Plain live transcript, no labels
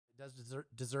does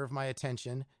deserve my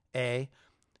attention? A.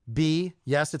 B.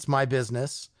 Yes, it's my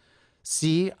business.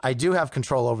 C. I do have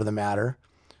control over the matter.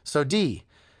 So D.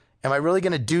 Am I really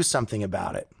going to do something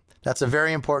about it? That's a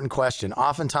very important question.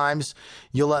 Oftentimes,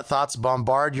 you'll let thoughts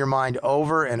bombard your mind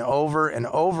over and over and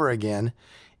over again,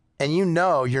 and you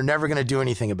know you're never going to do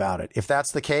anything about it. If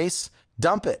that's the case,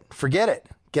 dump it. Forget it.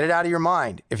 Get it out of your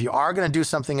mind. If you are going to do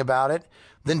something about it,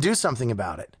 then do something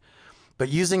about it. But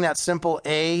using that simple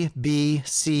A, B,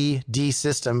 C, D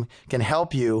system can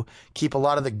help you keep a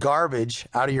lot of the garbage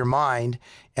out of your mind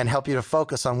and help you to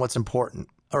focus on what's important.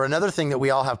 Or another thing that we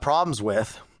all have problems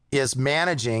with is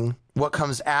managing what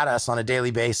comes at us on a daily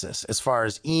basis as far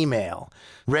as email,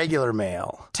 regular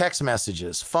mail, text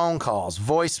messages, phone calls,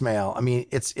 voicemail. I mean,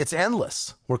 it's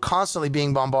endless. We're constantly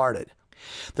being bombarded.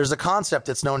 There's a concept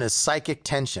that's known as psychic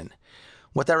tension.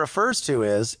 What that refers to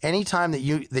is anytime that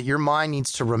your mind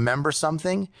needs to remember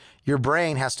something, your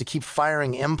brain has to keep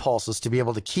firing impulses to be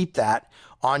able to keep that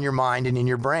on your mind and in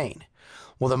your brain.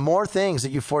 Well, the more things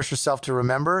that you force yourself to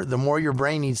remember, the more your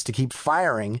brain needs to keep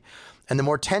firing and the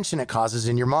more tension it causes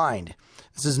in your mind.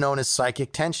 This is known as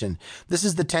psychic tension. This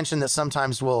is the tension that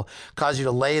sometimes will cause you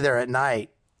to lay there at night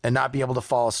and not be able to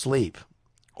fall asleep.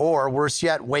 Or worse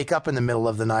yet, wake up in the middle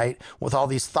of the night with all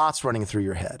these thoughts running through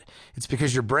your head. It's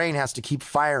because your brain has to keep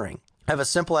firing. I have a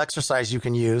simple exercise you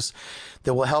can use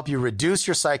that will help you reduce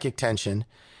your psychic tension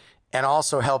and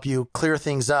also help you clear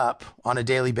things up on a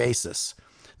daily basis.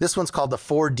 This one's called the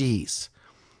 4 Ds.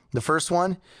 The first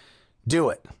one, do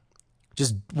it.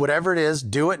 Just whatever it is,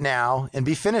 do it now and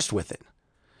be finished with it.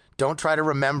 Don't try to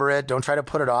remember it. Don't try to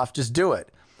put it off. Just do it.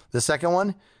 The second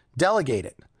one, delegate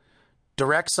it.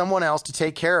 Direct someone else to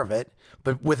take care of it,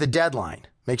 but with a deadline.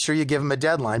 Make sure you give them a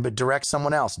deadline, but direct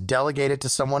someone else. Delegate it to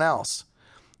someone else.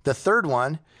 The third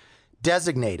one,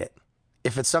 designate it.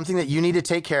 If it's something that you need to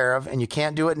take care of and you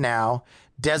can't do it now,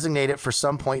 designate it for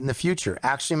some point in the future.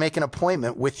 Actually make an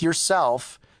appointment with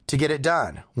yourself to get it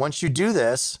done. Once you do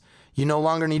this, you no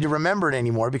longer need to remember it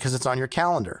anymore because it's on your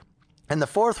calendar. And the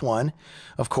fourth one,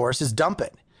 of course, is dump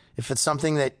it. If it's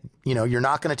something that, you're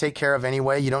not going to take care of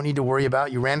anyway, you don't need to worry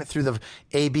about. You ran it through the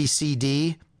A, B, C,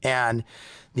 D, and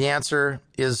the answer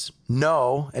is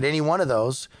no at any one of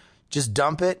those. Just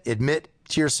dump it, admit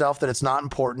to yourself that it's not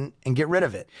important, and get rid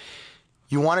of it.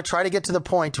 You want to try to get to the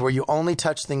point to where you only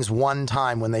touch things one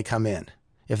time when they come in.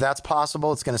 If that's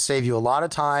possible, it's going to save you a lot of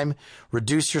time,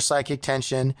 reduce your psychic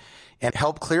tension, and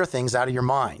help clear things out of your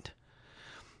mind.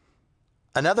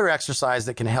 Another exercise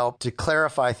that can help to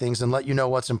clarify things and let you know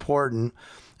what's important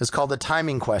is called the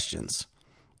timing questions.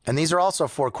 And these are also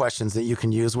 4 questions that you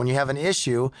can use when you have an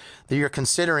issue that you're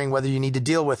considering whether you need to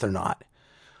deal with or not.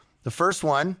 The first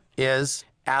one is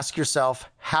ask yourself,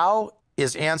 how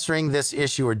is answering this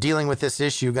issue or dealing with this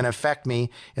issue going to affect me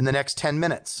in the next 10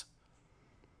 minutes?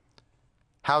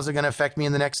 How's it going to affect me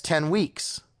in the next 10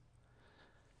 weeks?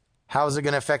 How is it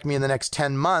going to affect me in the next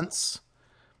 10 months?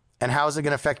 And how is it going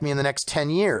to affect me in the next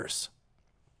 10 years?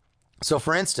 So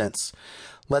for instance,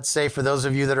 let's say for those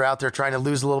of you that are out there trying to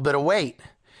lose a little bit of weight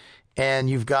and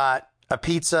you've got a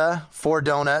pizza, 4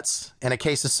 donuts, and a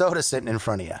case of soda sitting in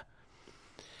front of you.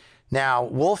 Now,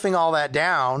 wolfing all that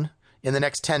down in the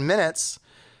next 10 minutes,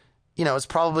 it's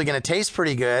probably going to taste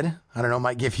pretty good. I don't know, it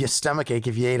might give you a stomachache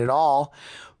if you ate it all,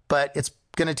 but it's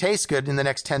going to taste good in the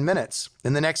next 10 minutes.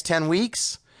 In the next 10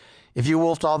 weeks, if you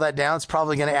wolfed all that down, it's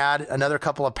probably going to add another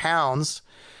couple of pounds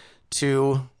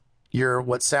to your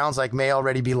what sounds like may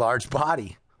already be large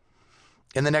body.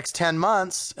 In the next 10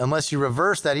 months, unless you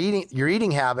reverse your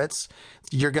eating habits,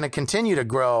 you're going to continue to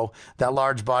grow that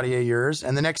large body of yours.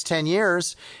 And the next 10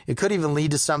 years, it could even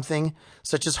lead to something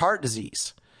such as heart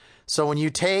disease. So when you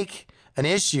take an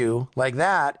issue like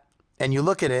that and you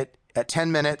look at it at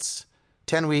 10 minutes,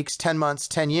 10 weeks, 10 months,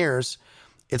 10 years,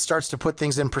 it starts to put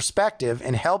things in perspective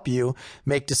and help you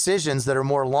make decisions that are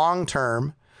more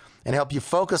long-term and help you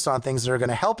focus on things that are going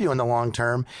to help you in the long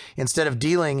term instead of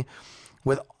dealing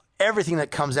with everything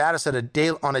that comes at us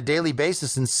on a daily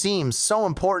basis and seems so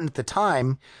important at the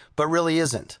time, but really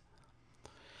isn't.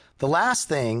 The last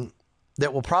thing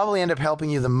that will probably end up helping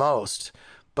you the most,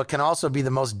 but can also be the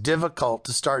most difficult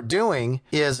to start doing,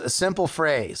 is a simple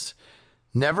phrase.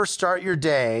 Never start your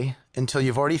day until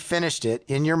you've already finished it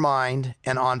in your mind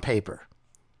and on paper.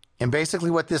 And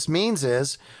basically what this means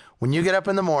is when you get up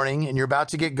in the morning and you're about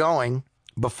to get going,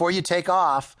 before you take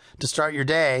off to start your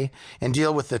day and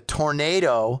deal with the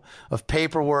tornado of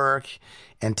paperwork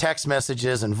and text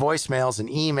messages and voicemails and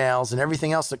emails and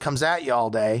everything else that comes at you all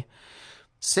day,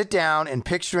 sit down and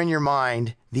picture in your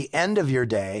mind the end of your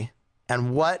day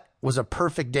and what was a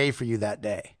perfect day for you that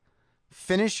day.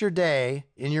 Finish your day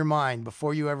in your mind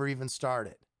before you ever even start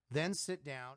it. Then sit down.